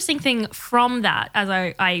think an interesting thing from that, as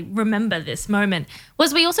I remember this moment,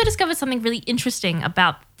 was we also discovered something really interesting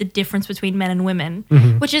about the difference between men and women,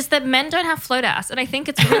 which is that men don't have float ass. And I think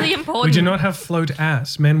it's really important. We do not have float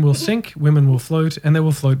ass. Men will sink, women will float, and they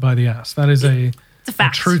will float by the ass. That is a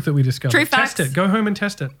truth that we discovered. True facts. Test it. Go home and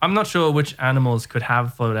test it. I'm not sure which animals could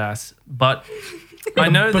have float ass, but I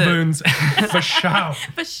know baboons for sure.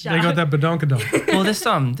 For sure. They got that Badonkadonk. Well,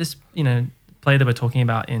 this play that we're talking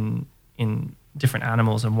about in different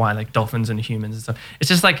animals and why like dolphins and humans and stuff. It's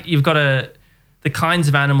just like you've got the kinds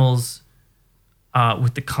of animals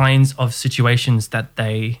with the kinds of situations that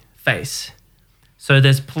they face. So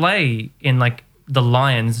there's play in like the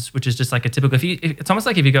lions, which is just like a typical. It's almost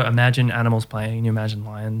like if you go imagine animals playing, and you imagine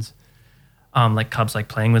lions, like cubs like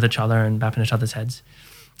playing with each other and bapping each other's heads.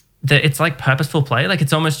 it's like purposeful play. Like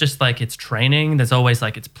it's almost just like it's training. There's always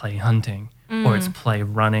like it's play hunting or it's play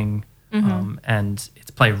running and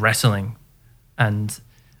it's play wrestling. And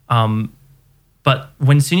but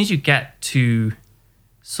as soon as you get to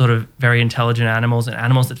sort of very intelligent animals and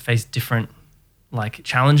animals that face different like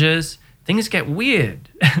challenges, things get weird.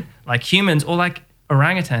 Like humans or like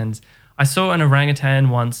orangutans. I saw an orangutan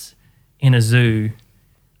once in a zoo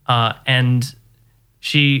and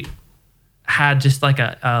she had just like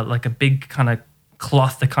a big kind of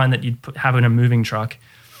cloth, the kind that you'd have in a moving truck,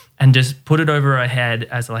 and just put it over her head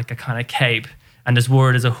as like a kind of cape and just wore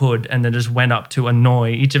it as a hood, and then just went up to annoy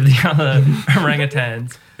each of the other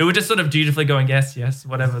orangutans who were just sort of dutifully going, yes, yes,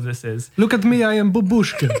 whatever this is. Look at me, I am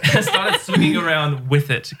Babushka. And started swinging around with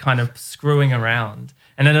it, kind of screwing around,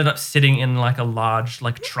 and ended up sitting in like a large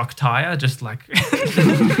like truck tire, just like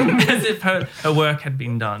as if her work had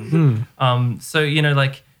been done. So, you know,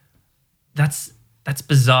 like that's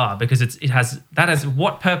bizarre because it has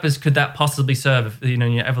what purpose could that possibly serve, you know,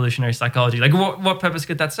 in your evolutionary psychology? Like what purpose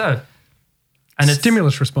could that serve? And it's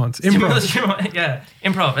stimulus response, improv. Yeah,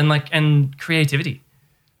 improv and creativity.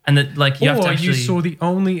 And that like you have to actually... you saw the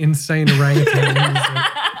only insane orangutan.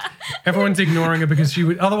 Everyone's ignoring her because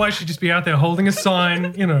otherwise she'd just be out there holding a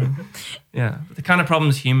sign, you know. Yeah, the kind of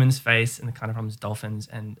problems humans face and the kind of problems dolphins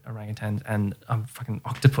and orangutans and fucking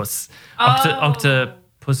octopus.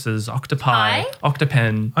 Octopuses, octopi,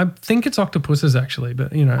 octopen. I think it's octopuses actually,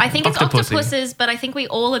 but you know. I think it's octopuses, but I think we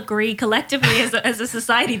all agree collectively as a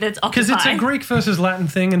society that's octopi. Because it's a Greek versus Latin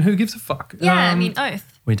thing, and who gives a fuck? Yeah, I mean,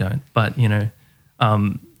 oath. We don't, but you know,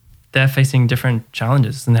 they're facing different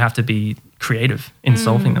challenges and they have to be creative in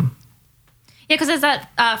solving them. Yeah, because there's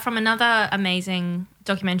that from another amazing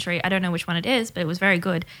documentary. I don't know which one it is, but it was very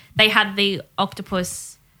good. They had the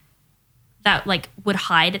octopus that like would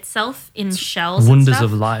hide itself in shells. Wonders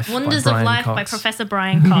of Life. Wonders of Life by Professor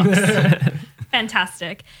Brian Cox.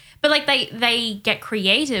 Fantastic. But like they get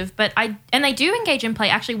creative, and they do engage in play.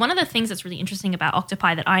 Actually, one of the things that's really interesting about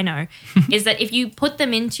octopi that I know is that if you put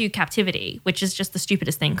them into captivity, which is just the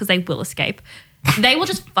stupidest thing because they will escape, they will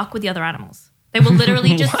just fuck with the other animals. They will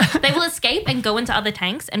literally they will escape and go into other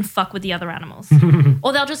tanks and fuck with the other animals.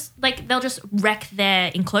 Or they'll just wreck their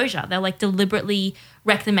enclosure. They'll like deliberately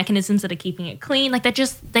wreck the mechanisms that are keeping it clean. Like they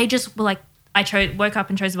just were like, woke up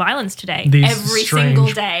and chose violence today. These every strange,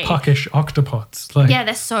 single day. Puckish octopods. Like, yeah,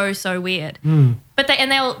 they're so weird. But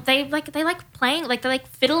they like playing, like they like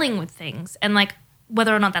fiddling with things, and like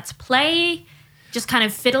whether or not that's play, just kind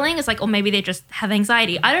of fiddling, is like, or maybe they just have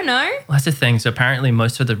anxiety. I don't know. Well, that's the thing. So apparently,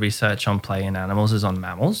 most of the research on play in animals is on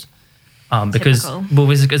mammals,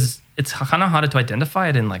 because it's kind of harder to identify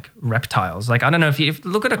it in like reptiles. Like I don't know if you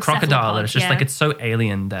look at a crocodile, it's just like it's so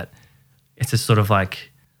alien that it's just sort of like.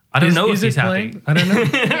 I don't know if he's happy. I don't know.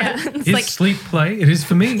 Yeah, Is sleep play? It is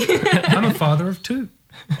for me. I'm a father of two.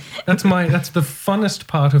 That's the funnest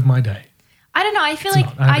part of my day. I don't know. I feel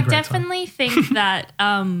I definitely think that,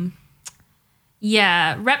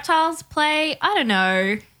 reptiles play. I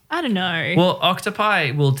don't know. Well,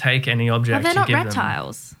 octopi will take any object. They're not give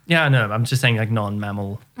reptiles. Them. Yeah, no. I'm just saying like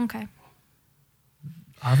non-mammal. Okay.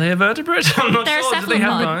 Are they a vertebrate? I'm not sure. Do they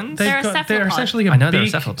have bones? They're essentially a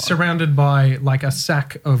beak surrounded by like a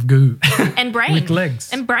sack of goo. And brain. With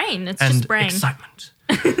legs. And brain. It's and just brain. Excitement.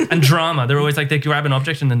 And drama. They're always like they grab an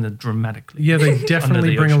object and then they're dramatically. Yeah, they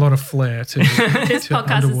definitely bring a lot of flair to this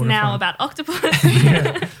podcast is now about octopus.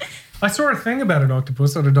 Yeah. I saw a thing about an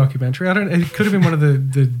octopus on a documentary. It could have been one of the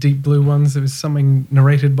deep blue ones. It was something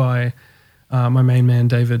narrated by my main man,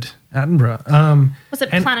 David Attenborough. Was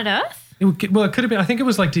it Planet Earth? It could have been. I think it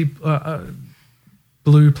was like Deep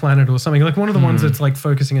Blue Planet or something. Like one of the ones that's like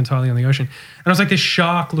focusing entirely on the ocean. And it was like this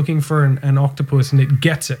shark looking for an octopus, and it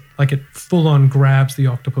gets it. Like it full on grabs the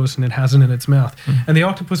octopus and it has it in its mouth. And the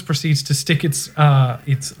octopus proceeds to stick its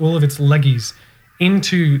all of its leggies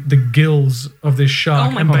into the gills of this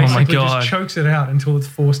shark and basically just chokes it out until it's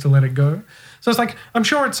forced to let it go. So it's like, I'm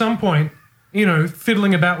sure at some point, you know,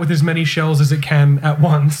 fiddling about with as many shells as it can at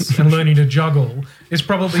once and learning to juggle is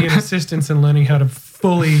probably an assistance in learning how to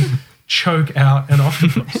fully choke out an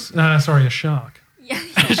octopus. A shark. Yeah.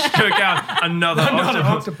 Choke out another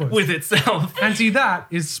octopus with itself. And see, that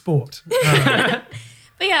is sport.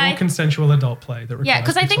 But yeah, consensual adult play that requires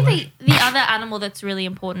because I think the other animal that's really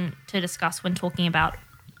important to discuss when talking about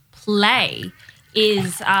play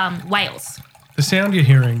is whales. The sound you're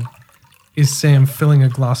hearing is Sam filling a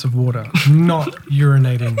glass of water, not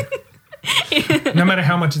urinating. No matter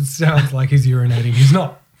how much it sounds like he's urinating, he's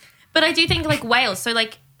not. But I do think like whales, so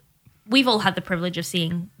like we've all had the privilege of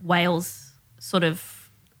seeing whales sort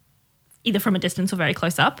of either from a distance or very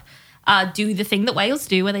close up. do the thing that whales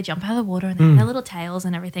do where they jump out of the water and they have their little tails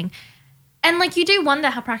and everything. And like you do wonder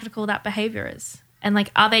how practical that behavior is. And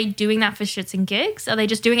like, are they doing that for shits and gigs? Are they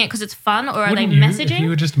just doing it because it's fun, or are they messaging? If you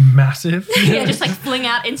were just massive? Yeah, just like fling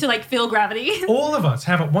out into like feel gravity. All of us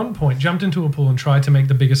have at one point jumped into a pool and tried to make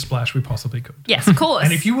the biggest splash we possibly could. Yes, of course.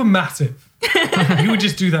 And if you were massive, you would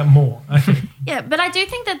just do that more, I think. Yeah, but I do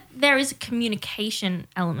think that there is a communication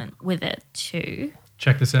element with it too.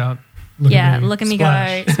 Check this out. Look at me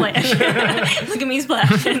go splash. Look at me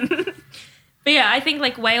splash. But yeah, I think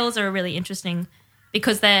like whales are really interesting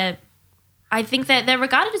because they're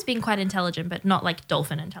regarded as being quite intelligent, but not like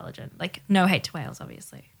dolphin intelligent. Like, no hate to whales,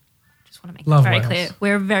 obviously. Just want to make that very clear.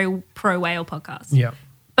 We're a very pro whale podcast. Yeah.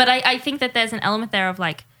 But I think that there's an element there of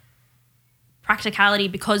like practicality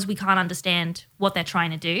because we can't understand what they're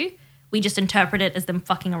trying to do. We just interpret it as them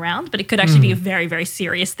fucking around, but it could actually be a very, very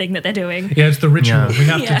serious thing that they're doing. Yeah, it's the ritual. Yeah. We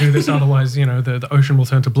have to do this, otherwise, the ocean will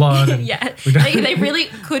turn to blood. And they really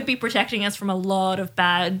could be protecting us from a lot of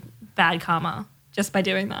bad karma just by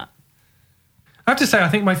doing that. I have to say, I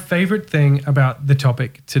think my favorite thing about the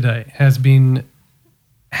topic today has been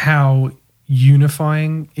how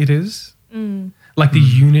unifying it is. Like the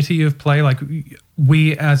unity of play. Like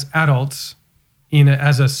we as adults,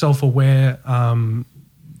 as a self-aware,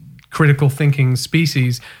 critical thinking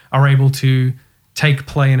species, are able to take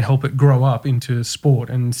play and help it grow up into sport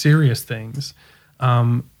and serious things.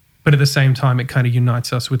 But at the same time, it kind of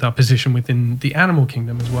unites us with our position within the animal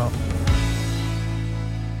kingdom as well.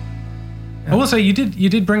 I will say you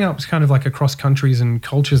did bring up kind of like across countries and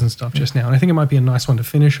cultures and stuff just now, and I think it might be a nice one to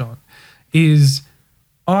finish on, is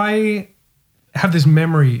I have this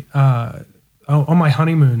memory on my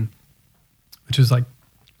honeymoon, which was like,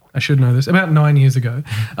 I should know this, about 9 years ago.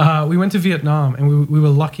 We went to Vietnam, and we were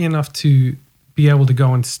lucky enough to be able to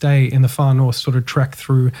go and stay in the far north, sort of trek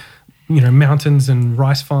through mountains and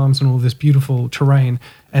rice farms and all this beautiful terrain,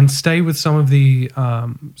 and stay with some of the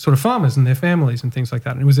sort of farmers and their families and things like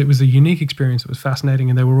that. And it was a unique experience. It was fascinating,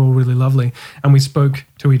 and they were all really lovely. And we spoke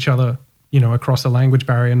to each other, across a language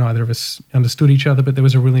barrier. Neither of us understood each other, but there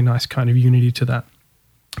was a really nice kind of unity to that.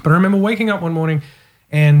 But I remember waking up one morning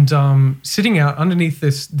and sitting out underneath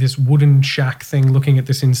this wooden shack thing, looking at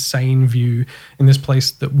this insane view in this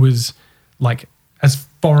place that was like as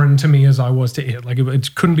foreign to me as I was to it. Like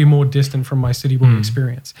it couldn't be more distant from my city boy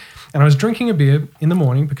experience. And I was drinking a beer in the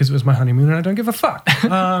morning because it was my honeymoon and I don't give a fuck.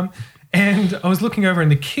 And I was looking over,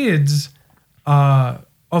 and the kids of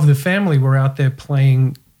the family were out there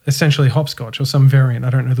playing essentially hopscotch or some variant.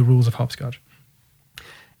 I don't know the rules of hopscotch.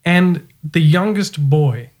 And the youngest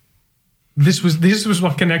boy, this was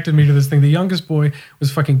what connected me to this thing. The youngest boy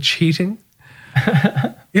was fucking cheating.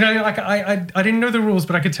 Like I didn't know the rules,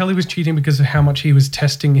 but I could tell he was cheating because of how much he was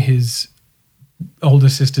testing his older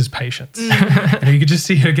sister's patience. You could just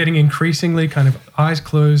see her getting increasingly kind of eyes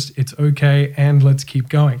closed, it's okay, and let's keep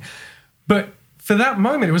going. But for that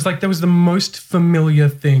moment, it was like that was the most familiar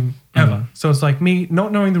thing ever. So it's like me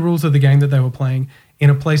not knowing the rules of the game that they were playing in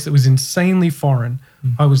a place that was insanely foreign.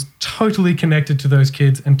 I was totally connected to those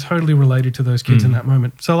kids and totally related to those kids in that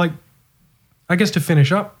moment. So like, I guess to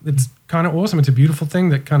finish up, it's kind of awesome. It's a beautiful thing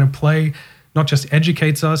that kind of play not just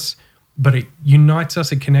educates us, but it unites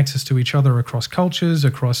us. It connects us to each other across cultures,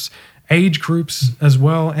 across age groups as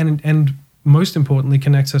well, and most importantly,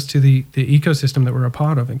 connects us to the ecosystem that we're a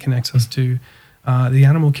part of, and connects us to the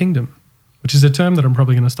animal kingdom, which is a term that I'm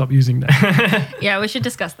probably going to stop using now. Yeah, we should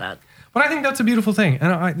discuss that. But I think that's a beautiful thing,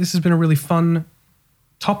 and this has been a really fun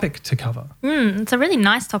topic to cover. It's a really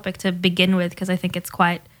nice topic to begin with because I think it's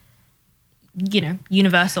quite,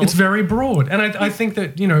 universal. It's very broad. And I think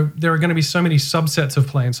that, there are going to be so many subsets of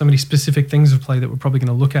play and so many specific things of play that we're probably going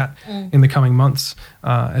to look at in the coming months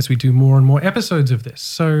as we do more and more episodes of this.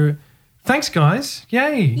 So thanks, guys.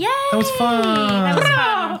 Yay. That was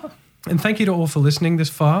fun. And thank you to all for listening this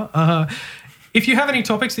far. If you have any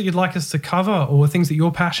topics that you'd like us to cover or things that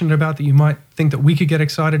you're passionate about that you might think that we could get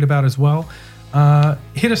excited about as well,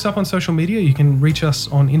 hit us up on social media. You can reach us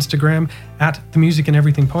on Instagram at The Music and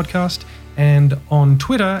Everything Podcast and on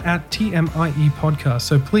Twitter at TMIE Podcast.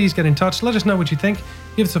 So please get in touch. Let us know what you think.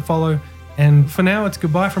 Give us a follow. And for now, it's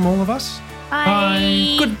goodbye from all of us.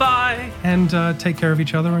 Bye. Goodbye. And take care of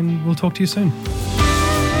each other, and we'll talk to you soon.